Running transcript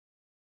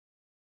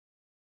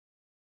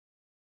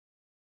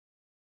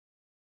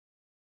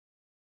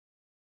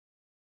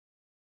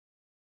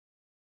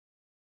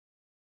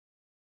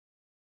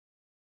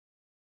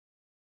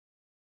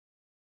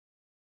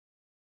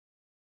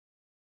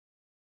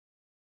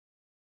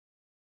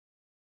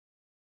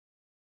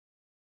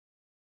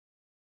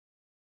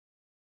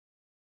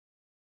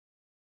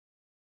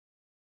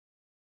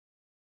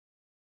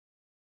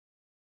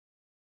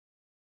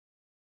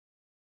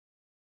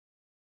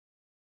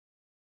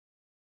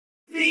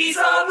These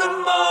are the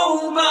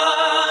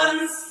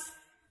moments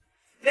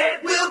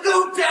that will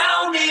go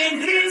down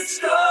in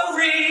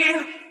history.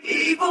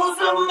 Evil's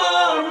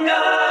among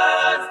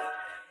us,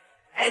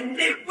 and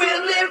it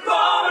will live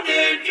on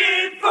in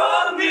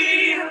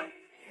infamy.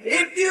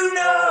 If you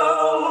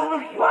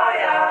know why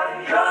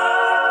I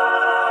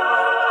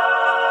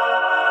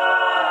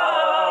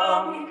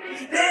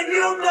come, then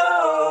you'll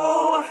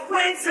know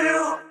when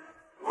to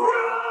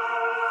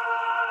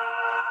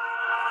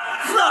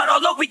blood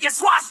all over your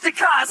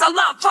swastikas. I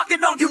love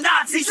fucking on you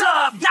Nazis.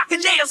 Love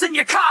knocking nails in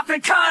your coffin,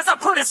 cause I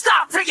put a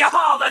stop to your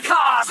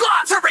holocaust.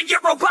 Slaughtering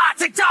your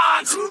robotic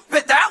dogs,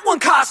 but that one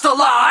cost a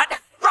lot.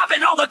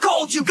 Robbing all the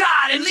gold you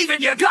got and leaving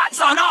your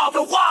guts on all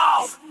the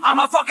walls. I'm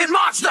a fucking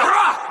monster,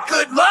 huh?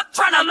 Good luck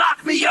trying to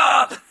lock me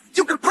up.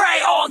 You can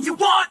pray all you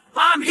want,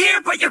 I'm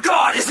here, but your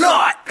God is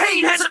not.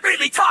 Pain hasn't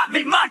really taught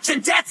me much,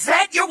 and death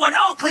said you're one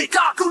ugly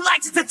dog who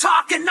likes to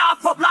talk an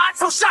awful lot.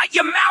 So shut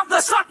your mouth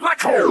or suck my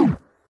coat.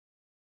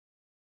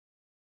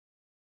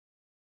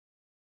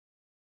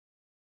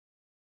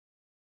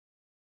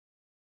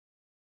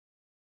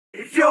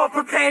 If you're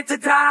prepared to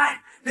die,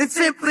 then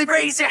simply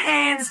raise your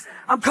hands.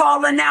 I'm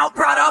calling out,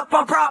 brought up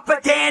on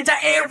propaganda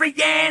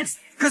Aryans.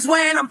 Cause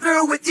when I'm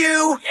through with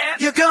you,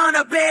 you're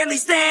gonna barely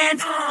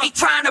stand. Ain't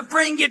trying to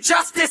bring you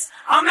justice,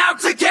 I'm out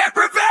to get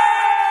revenge.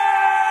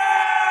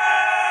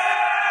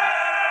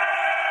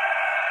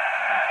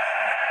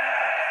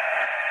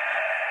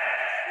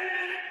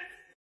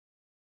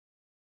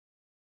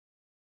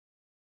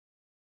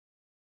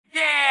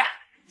 Yeah,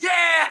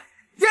 yeah,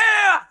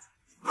 yeah!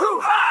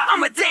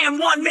 I'm a damn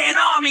one-man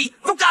army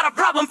who got a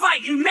problem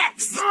fighting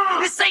mechs.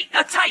 This ain't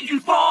a titan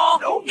fall,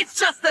 it's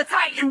just a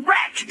titan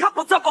wreck.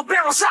 Couple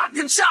double-barrel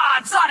shotgun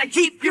shots ought to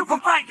keep you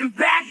from fighting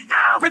back.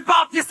 Rip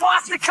off your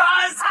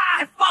swastikas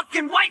and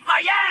fucking wipe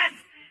my ass.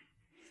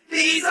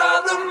 These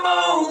are the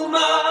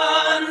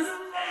moments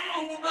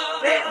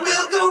that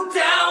will go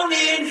down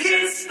in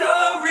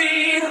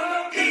history.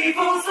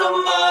 Evil's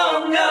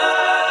among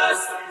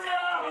us,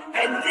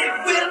 and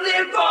it will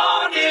live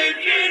on in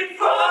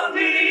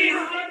infamy.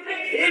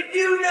 If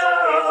you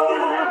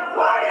know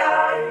why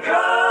I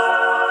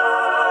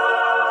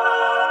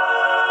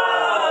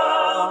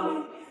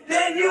come,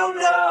 then you'll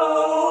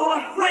know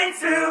when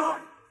to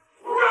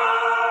run.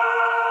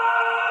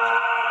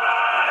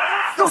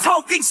 Those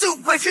hulking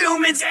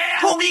superhumans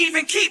won't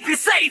even keep you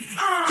safe.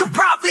 You'll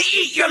probably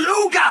eat your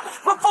luga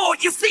before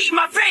you see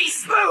my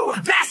face.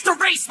 Master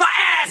race my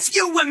ass,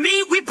 you and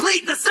me, we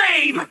bleed the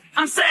same.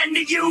 I'm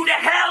sending you to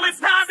hell,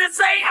 it's time to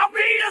say I'll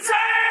be the same.